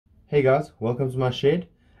Hey guys, welcome to my shed,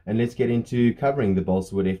 and let's get into covering the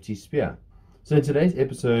Balsa Wood FT Spear. So in today's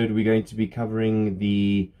episode we're going to be covering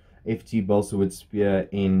the FT Balsa Wood Spear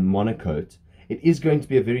in monocoat. It is going to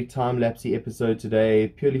be a very time-lapsey episode today,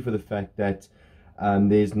 purely for the fact that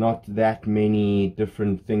there's not that many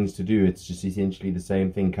different things to do. It's just essentially the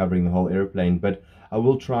same thing covering the whole airplane, but I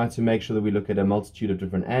will try to make sure that we look at a multitude of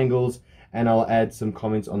different angles, and I'll add some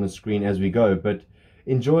comments on the screen as we go. But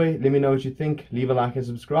enjoy, let me know what you think, leave a like and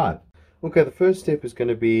subscribe. Okay, the first step is going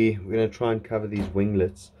to be, we're going to try and cover these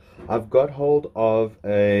winglets. I've got hold of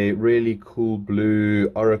a really cool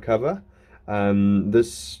blue Oro cover.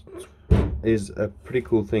 This is a pretty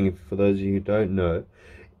cool thing for those of you who don't know.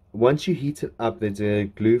 Once you heat it up, there's a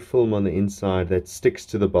glue film on the inside that sticks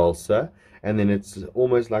to the balsa, and then it's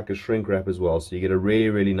almost like a shrink wrap as well, so you get a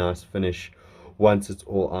really nice finish once it's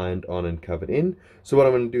all ironed on and covered in. So what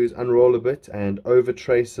I'm going to do is unroll a bit and over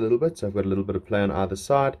trace a little bit, so I've got a little bit of play on either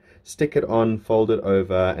side, stick it on, fold it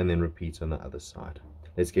over, and then repeat on the other side.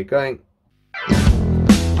 Let's get going.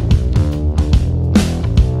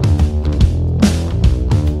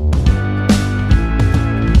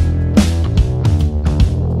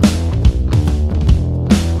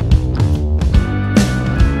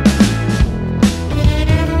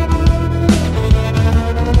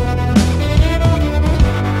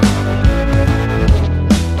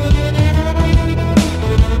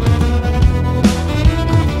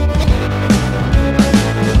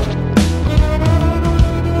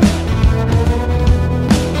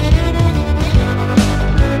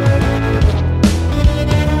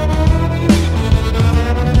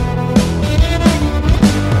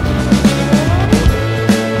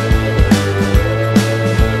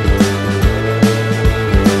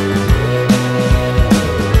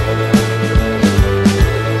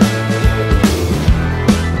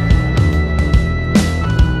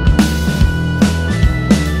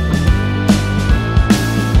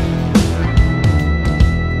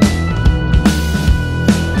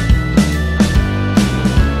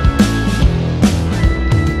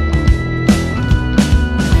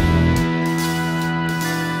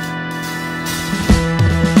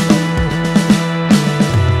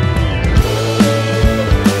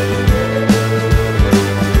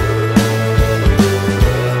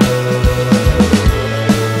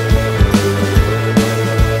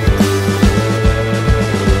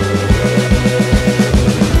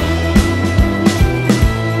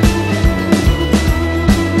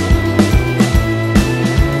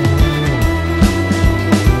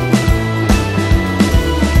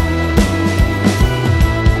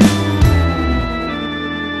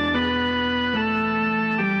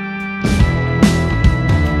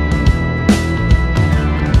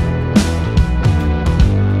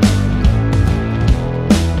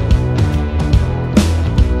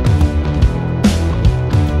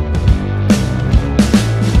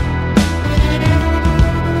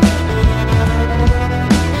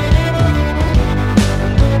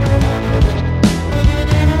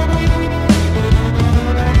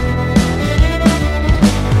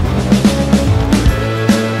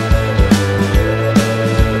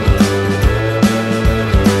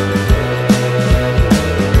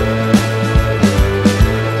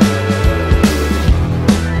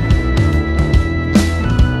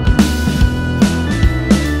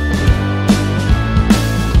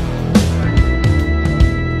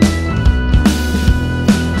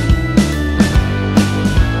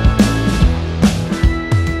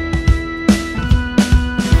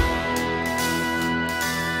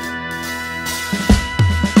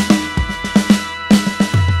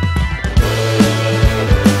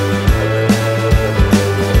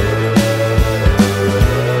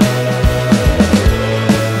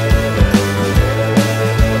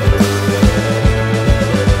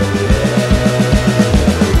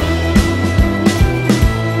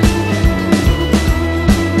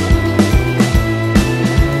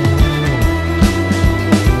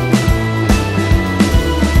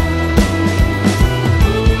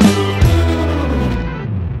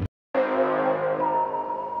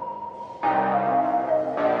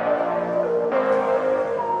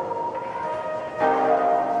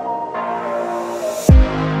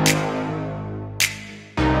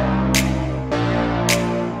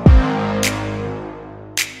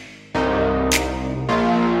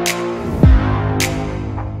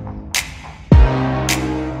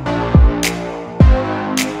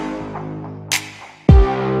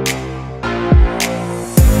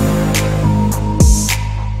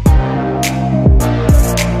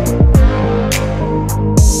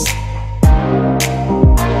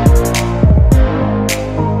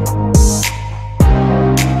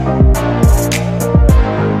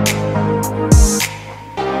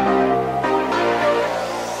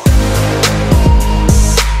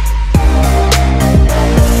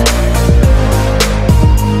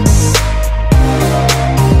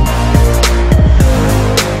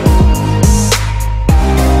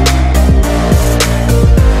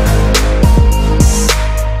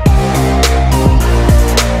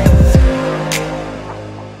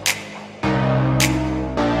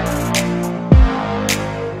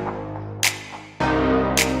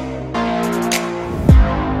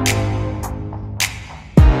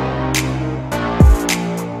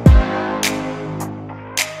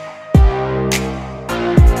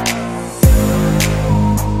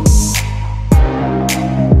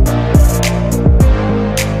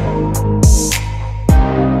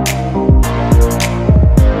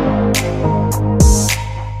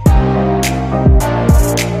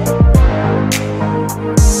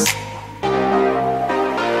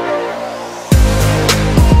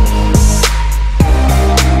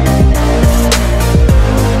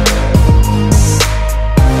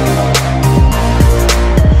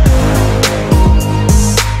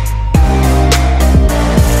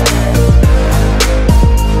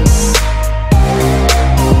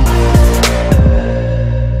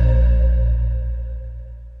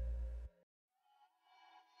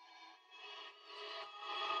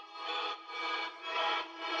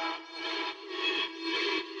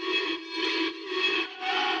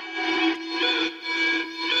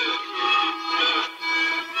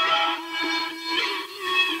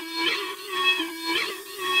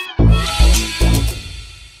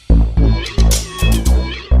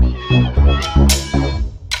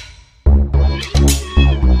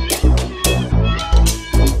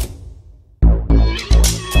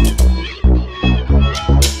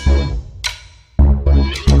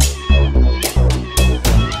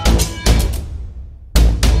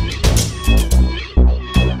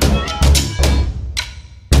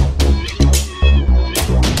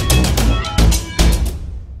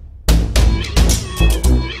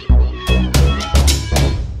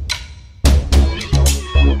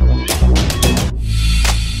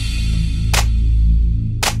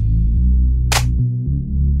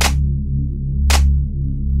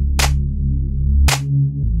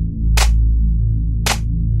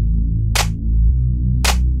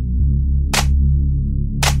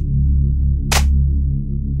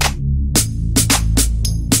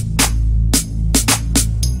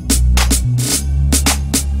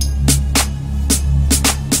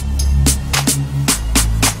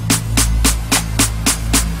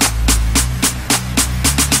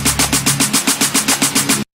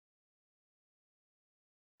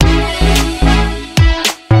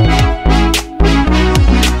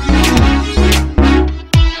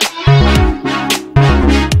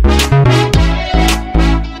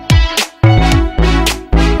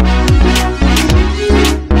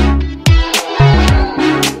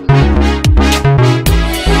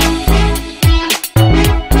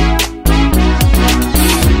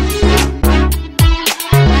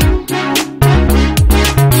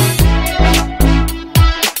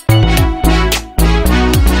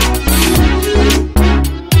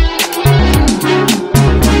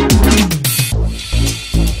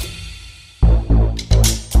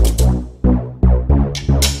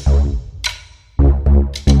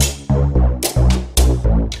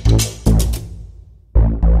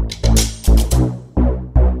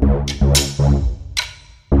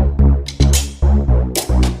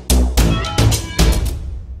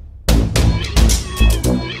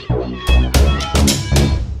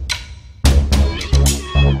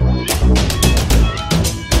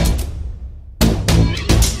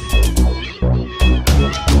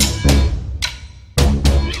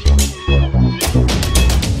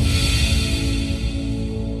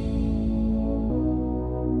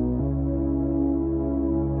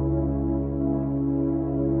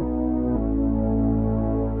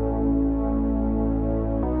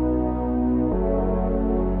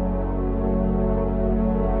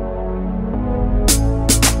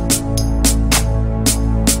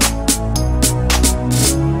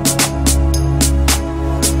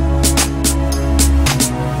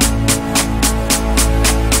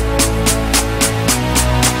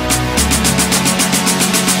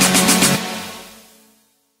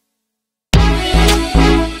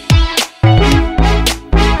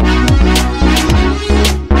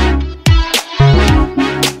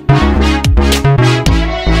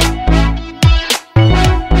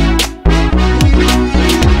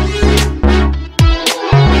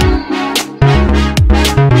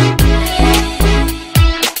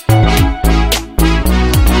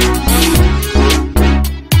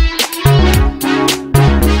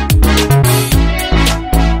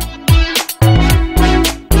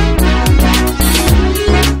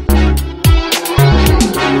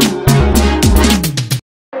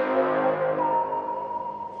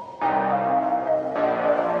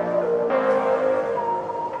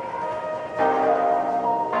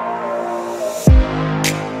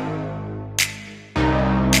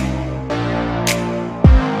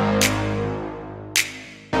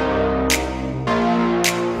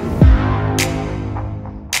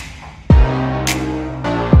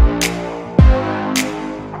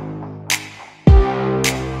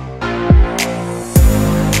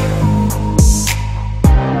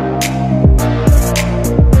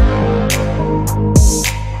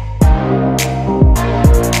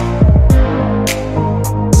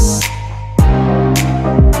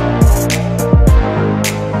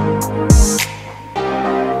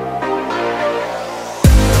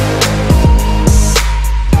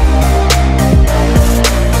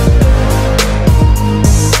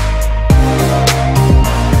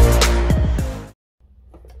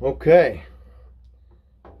 Okay,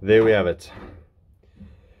 there we have it.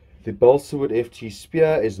 The Balsa Wood FT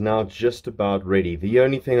Spear is now just about ready. The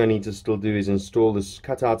only thing I need to still do is install this,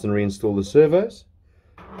 cut out and reinstall the servos,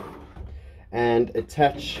 and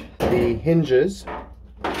attach the hinges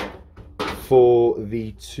for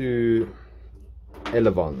the two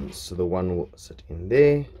elevons. So the one will sit in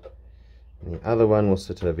there, and the other one will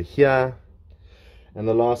sit over here, and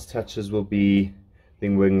the last touches will be the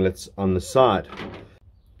winglets on the side.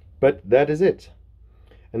 But that is it.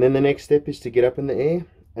 And then the next step is to get up in the air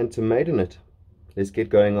and to maiden it. Let's get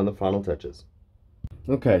going on the final touches.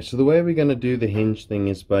 Okay, so the way we're going to do the hinge thing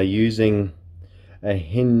is by using a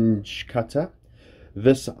hinge cutter.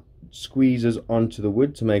 This squeezes onto the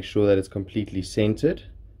wood to make sure that it's completely centered.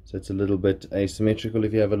 So it's a little bit asymmetrical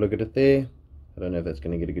if you have a look at it there. I don't know if that's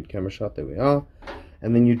going to get a good camera shot. There we are.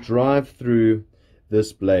 And then you drive through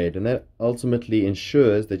this blade, and that ultimately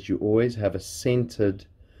ensures that you always have a centered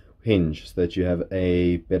hinge so that you have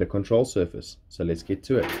a better control surface. So let's get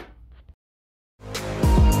to it.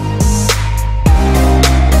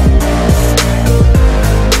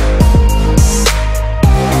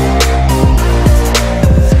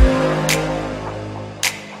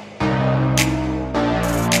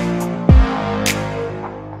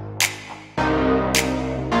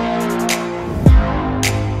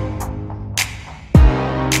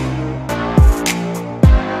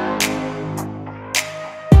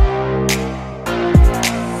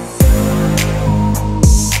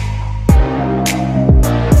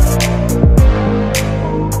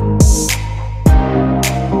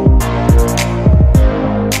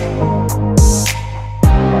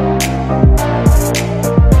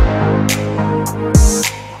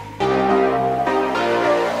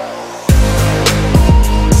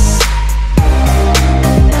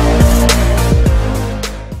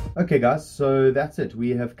 Okay guys, so that's it.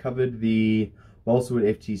 We have covered the Balsa Wood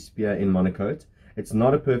FT Spear in monocoat. It's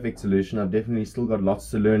not a perfect solution. I've definitely still got lots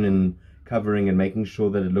to learn in covering and making sure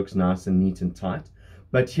that it looks nice and neat and tight.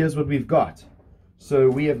 But here's what we've got. So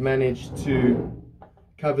we have managed to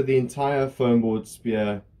cover the entire foam board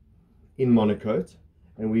spear in monocoat,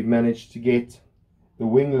 and we've managed to get the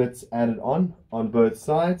winglets added on both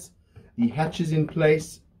sides, the hatches in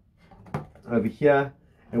place over here,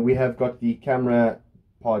 and we have got the camera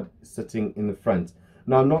pod sitting in the front.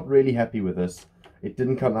 Now I'm not really happy with this. It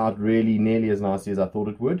didn't come out really nearly as nicely as I thought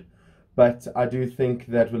it would, but I do think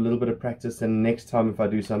that with a little bit of practice, and next time if I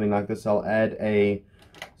do something like this, I'll add a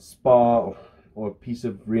spar or a piece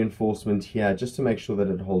of reinforcement here just to make sure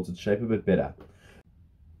that it holds its shape a bit better.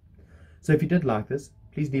 So if you did like this,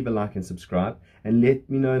 please leave a like and subscribe, and let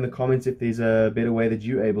me know in the comments if there's a better way that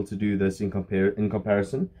you're able to do this in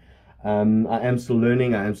comparison. I am still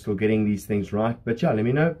learning, I am still getting these things right, but yeah, let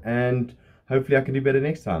me know, and hopefully I can do better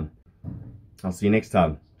next time. I'll see you next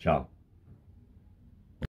time. Ciao.